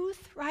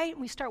truth, right?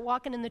 We start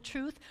walking in the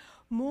truth.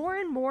 More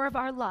and more of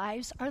our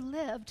lives are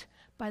lived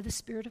by the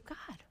Spirit of God.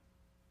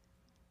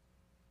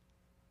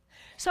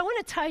 So I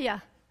want to tell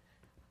you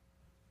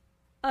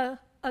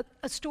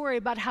a story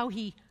about how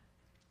He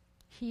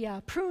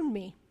pruned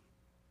me.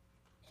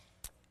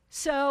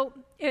 So,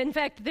 in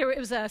fact, it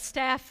was a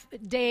staff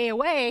day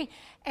away,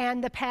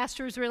 and the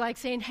pastors were like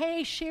saying,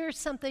 hey, share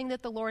something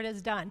that the Lord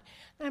has done.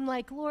 And I'm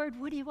like, Lord,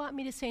 what do you want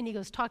me to say? And He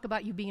goes, talk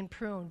about you being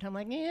pruned. I'm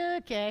like, yeah,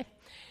 okay.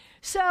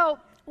 So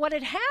what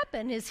had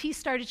happened is He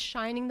started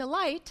shining the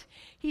light.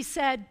 He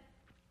said,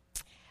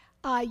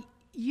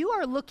 you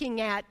are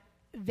looking at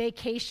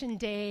vacation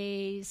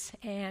days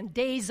and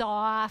days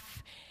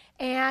off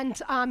and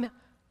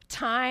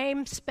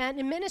time spent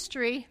in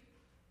ministry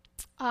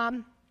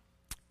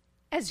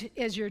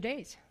as your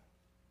days.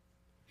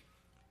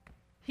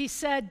 He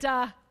said,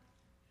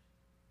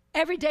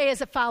 every day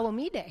is a follow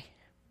me day.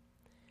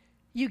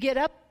 You get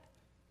up,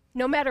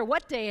 no matter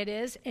what day it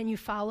is, and you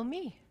follow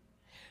me.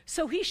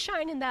 So He's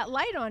shining that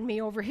light on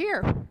me over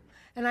here.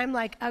 And I'm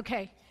like,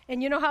 okay.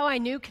 And you know how I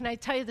knew? Can I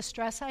tell you the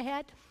stress I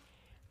had?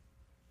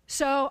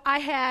 So I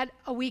had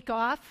a week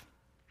off,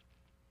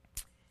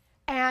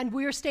 and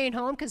we were staying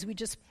home because we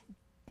just,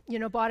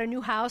 bought a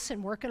new house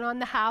and working on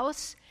the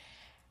house.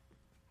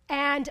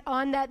 And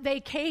on that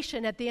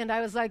vacation, at the end,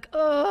 I was like,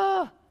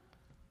 oh,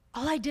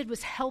 all I did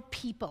was help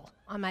people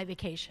on my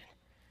vacation.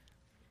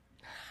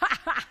 It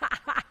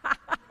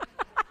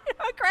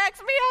cracks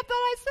me up that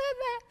I said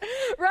that,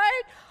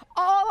 right?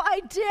 All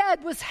I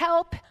did was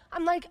help.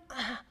 I'm like,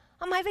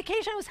 on my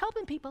vacation, I was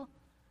helping people.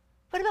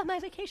 What about my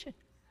vacation?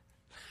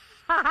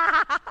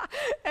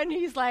 And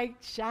He's like,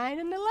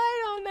 shining the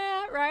light on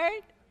that,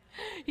 right?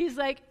 He's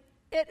like,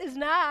 it is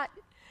not.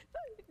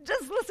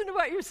 Just listen to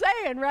what you're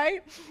saying,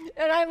 right?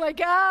 And I'm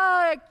like,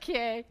 oh,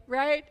 okay,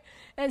 right?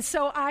 And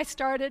so I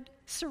started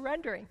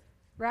surrendering,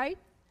 right?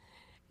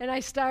 And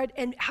I had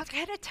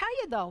to tell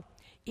you, though,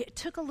 it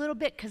took a little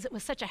bit because it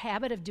was such a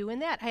habit of doing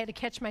that. I had to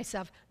catch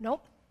myself.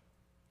 Nope,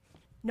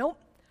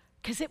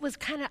 because it was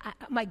kind of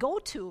my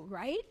go-to,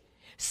 right?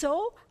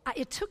 So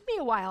it took me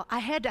a while. I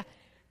had to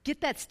get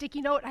that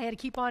sticky note. I had to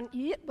keep on,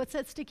 what's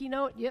that sticky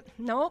note?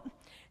 Nope.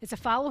 It's a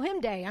follow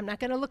Him day. I'm not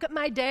going to look at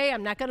my day.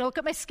 I'm not going to look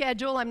at my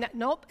schedule.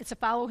 Nope, it's a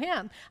follow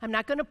Him. I'm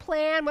not going to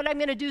plan what I'm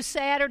going to do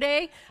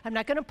Saturday. I'm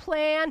not going to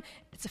plan.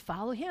 It's a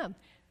follow Him.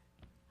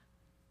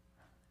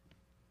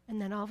 And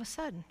then all of a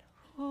sudden,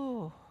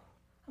 I'm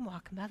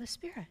walking by the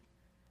Spirit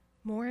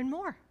more and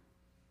more.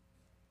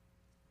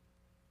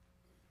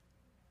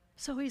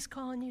 So He's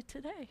calling you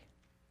today.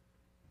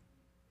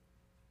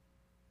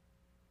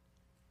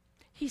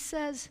 He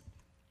says,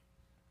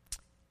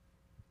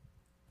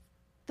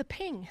 the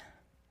ping.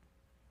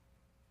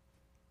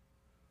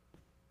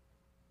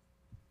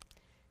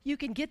 You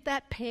can get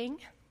that ping,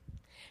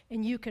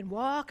 and you can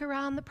walk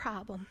around the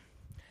problem.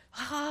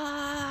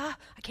 I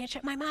can't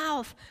shut my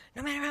mouth.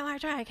 No matter how I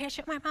try, I can't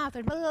shut my mouth.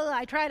 And blah, blah, blah.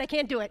 I tried, I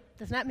can't do it.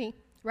 That's not me,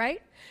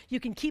 right? You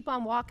can keep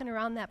on walking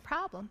around that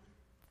problem.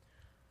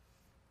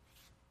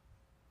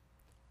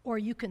 Or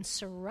you can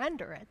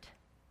surrender it,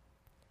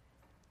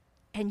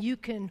 and you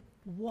can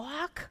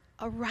walk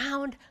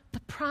around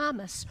the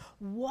promise,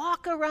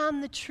 walk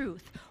around the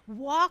truth,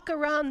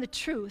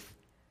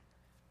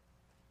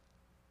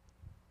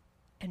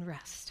 and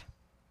rest.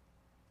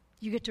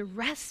 You get to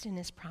rest in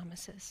His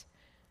promises.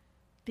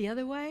 The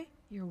other way,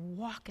 you're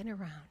walking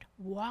around.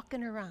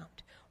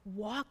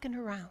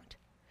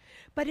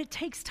 But it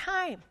takes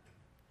time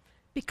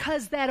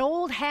because that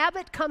old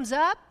habit comes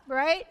up,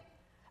 right?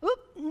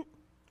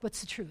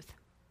 What's the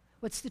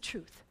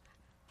truth?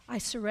 I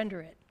surrender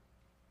it.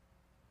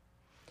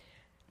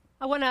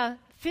 I want to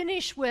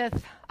finish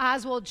with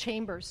Oswald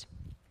Chambers.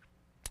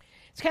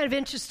 It's kind of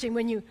interesting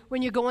when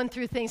you're going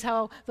through things,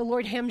 how the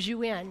Lord hems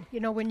you in.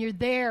 When you're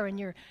there and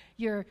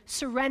you're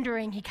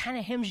surrendering, He kind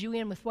of hems you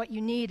in with what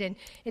you need. And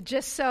it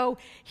just so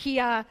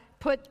He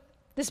put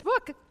this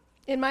book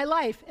in my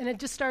life, and it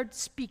just started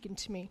speaking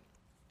to me.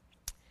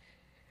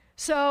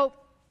 So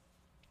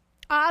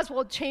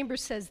Oswald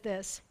Chambers says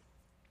this: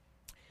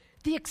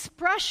 the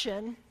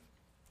expression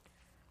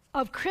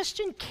of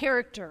Christian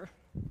character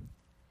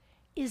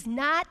is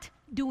not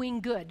doing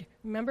good.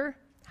 Remember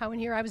how in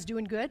here I was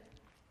doing good?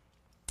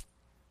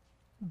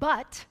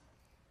 But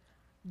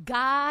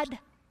God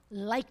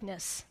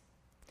likeness.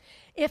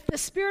 If the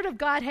Spirit of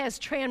God has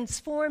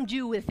transformed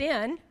you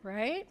within,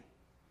 right?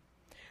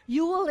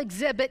 You will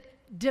exhibit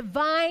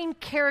divine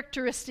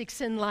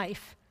characteristics in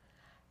life,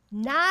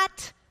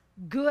 not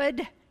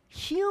good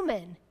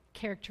human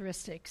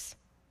characteristics.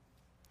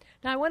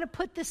 Now, I want to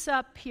put this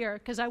up here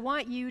because I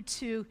want you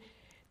to,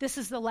 this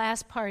is the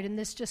last part, and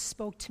this just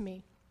spoke to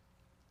me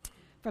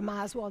from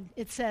Oswald.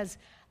 It says,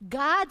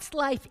 God's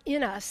life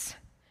in us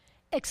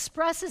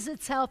expresses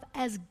itself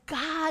as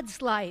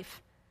God's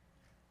life,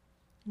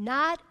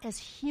 not as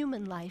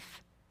human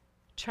life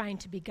trying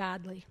to be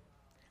godly.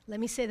 Let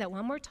me say that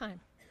one more time.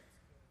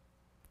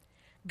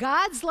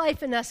 God's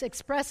life in us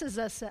expresses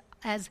us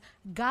as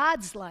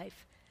God's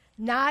life,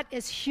 not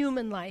as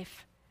human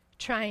life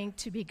trying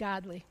to be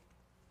godly.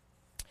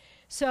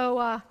 So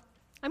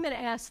I'm going to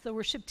ask the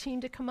worship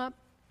team to come up.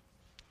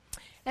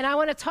 And I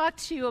want to talk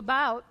to you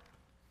about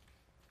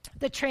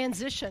the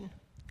transition,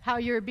 how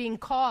you're being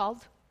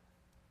called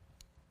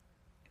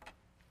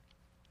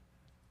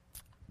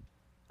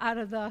out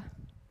of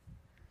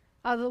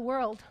the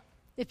world.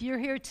 If you're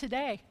here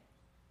today,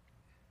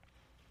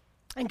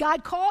 and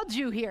God called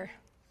you here,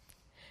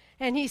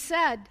 and he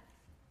said,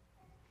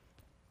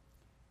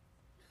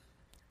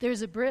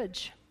 there's a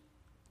bridge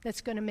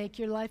that's going to make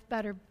your life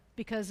better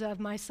because of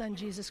my son,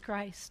 Jesus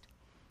Christ.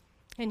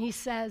 And he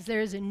says,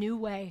 there is a new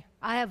way.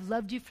 I have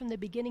loved you from the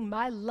beginning.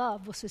 My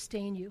love will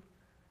sustain you.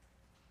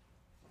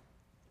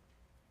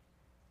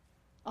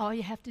 All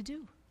you have to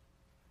do,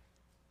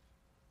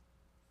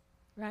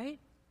 right?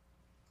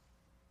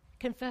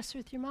 Confess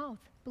with your mouth,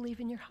 believe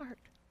in your heart.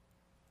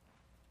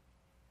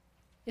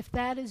 If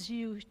that is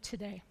you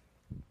today,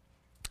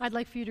 I'd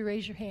like for you to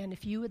raise your hand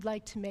if you would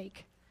like to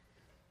make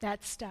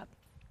that step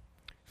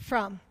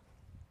from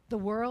the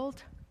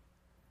world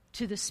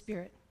to the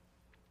Spirit.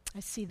 I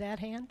see that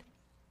hand.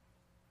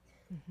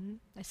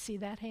 I see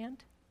that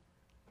hand.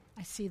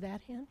 I see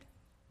that hand.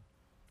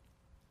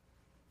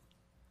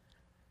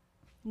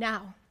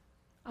 Now,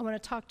 I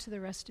want to talk to the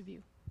rest of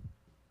you.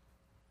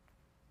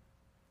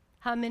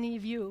 How many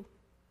of you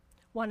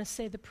want to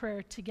say the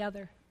prayer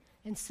together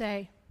and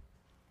say,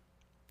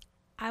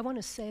 I want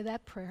to say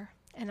that prayer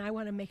and I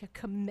want to make a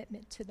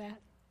commitment to that?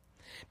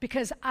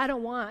 Because I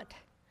don't want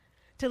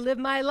to live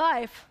my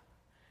life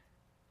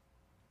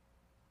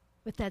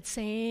with that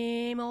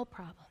same old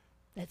problem,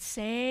 that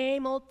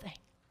same old thing.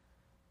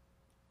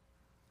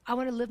 I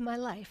want to live my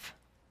life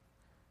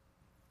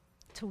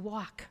to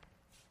walk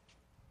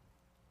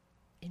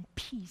in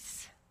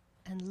peace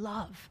and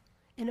love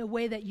in a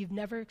way that you've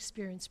never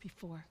experienced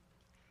before.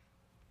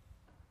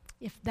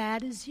 If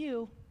that is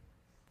you,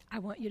 I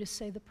want you to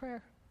say the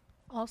prayer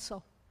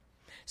also.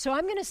 So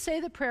I'm going to say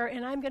the prayer,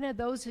 and I'm going to,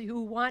 those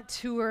who want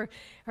to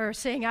are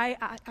saying, I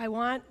don't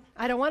want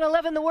to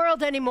live in the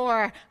world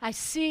anymore. I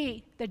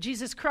see that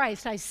Jesus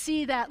Christ, I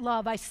see that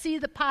love, I see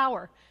the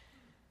power.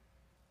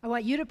 I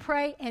want you to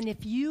pray, and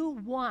if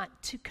you want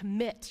to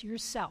commit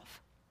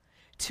yourself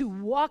to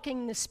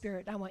walking in the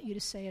Spirit, I want you to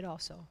say it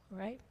also, all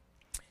right?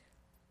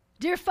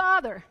 Dear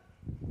Father,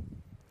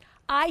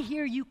 I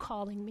hear you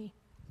calling me.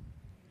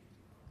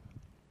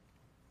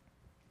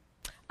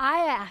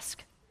 I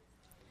ask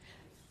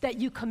that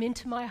you come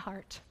into my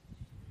heart.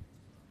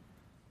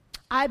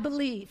 I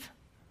believe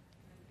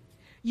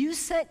you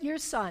sent your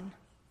Son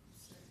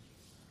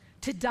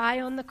to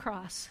die on the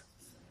cross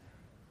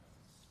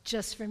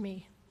just for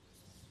me.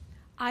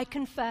 I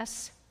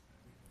confess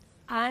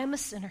I am a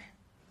sinner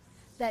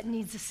that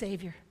needs a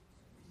Savior.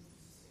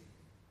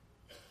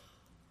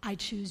 I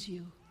choose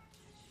you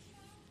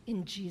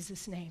in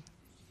Jesus' name.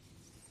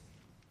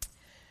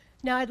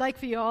 Now I'd like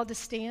for you all to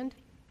stand.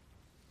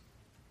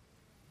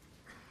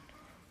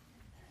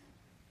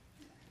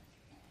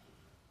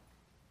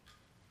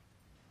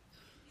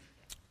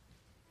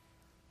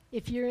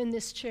 If you're in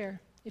this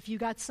chair, if you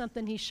got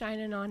something he's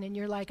shining on and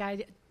you're like,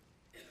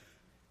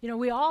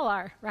 we all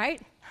are,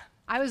 right?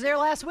 I was there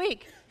last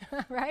week,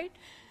 right?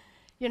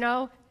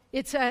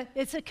 It's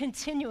a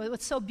continuum.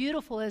 What's so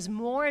beautiful is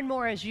more and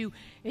more as you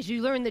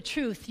learn the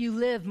truth, you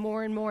live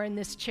more and more in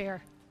this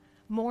chair.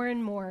 More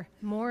and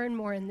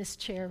more in this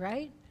chair,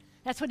 right?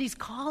 That's what he's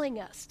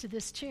calling us, to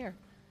this chair.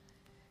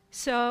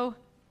 So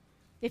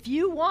if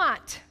you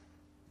want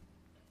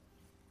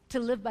to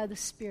live by the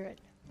Spirit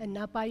and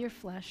not by your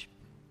flesh,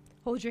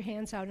 hold your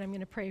hands out and I'm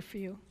going to pray for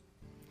you.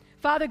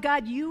 Father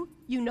God, you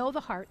know the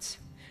hearts.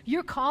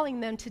 You're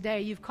calling them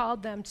today. You've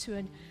called them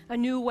to a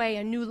new way,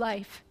 a new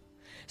life.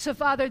 So,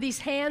 Father, these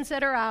hands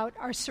that are out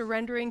are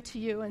surrendering to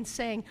you and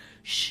saying,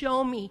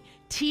 show me,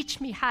 teach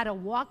me how to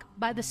walk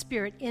by the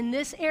Spirit in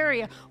this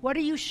area. What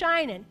are you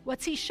shining?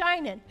 What's he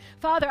shining?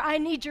 Father, I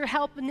need your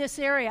help in this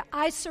area.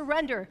 I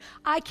surrender.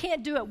 I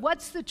can't do it.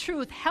 What's the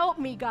truth? Help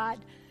me, God.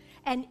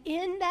 And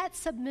in that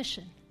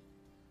submission,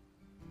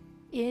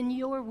 in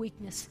your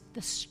weakness,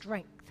 the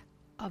strength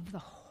of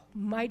the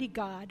mighty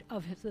God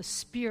of the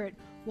Spirit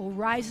will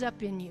rise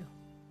up in you.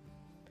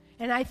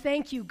 And I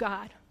thank you,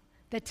 God,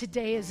 that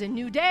today is a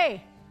new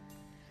day.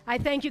 I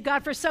thank you,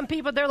 God, for some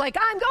people, they're like,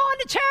 I'm going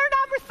to chair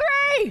number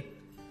 3.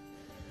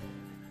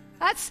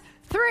 That's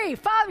 3,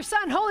 Father,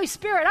 Son, Holy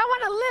Spirit. I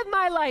want to live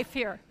my life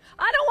here.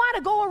 I don't want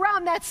to go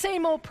around that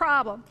same old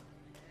problem.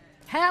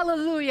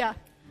 Hallelujah.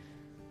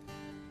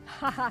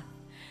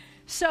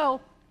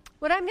 So,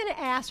 what I'm going to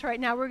ask right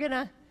now,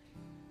 I'm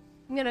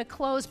going to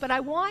close, but I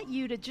want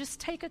you to just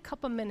take a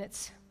couple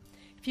minutes.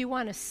 If you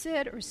want to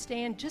sit or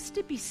stand, just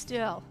to be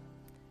still.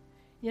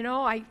 You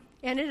know, I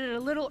ended it a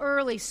little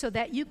early so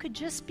that you could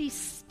just be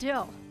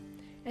still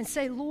and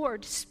say,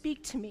 Lord,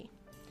 speak to me.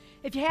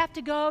 If you have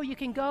to go, you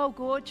can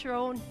go at your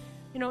own,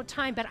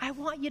 time. But I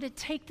want you to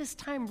take this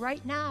time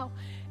right now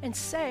and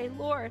say,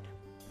 Lord,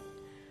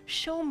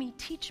 show me,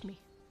 teach me.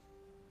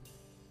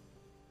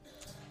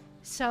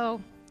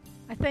 So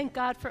I thank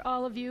God for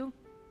all of you.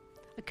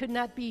 I could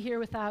not be here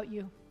without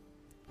you.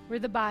 We're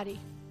the body.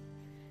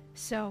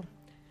 So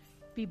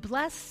be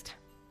blessed.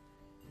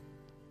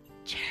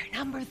 Chair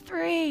number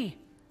 3,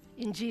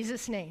 in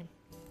Jesus' name.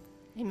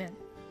 Amen.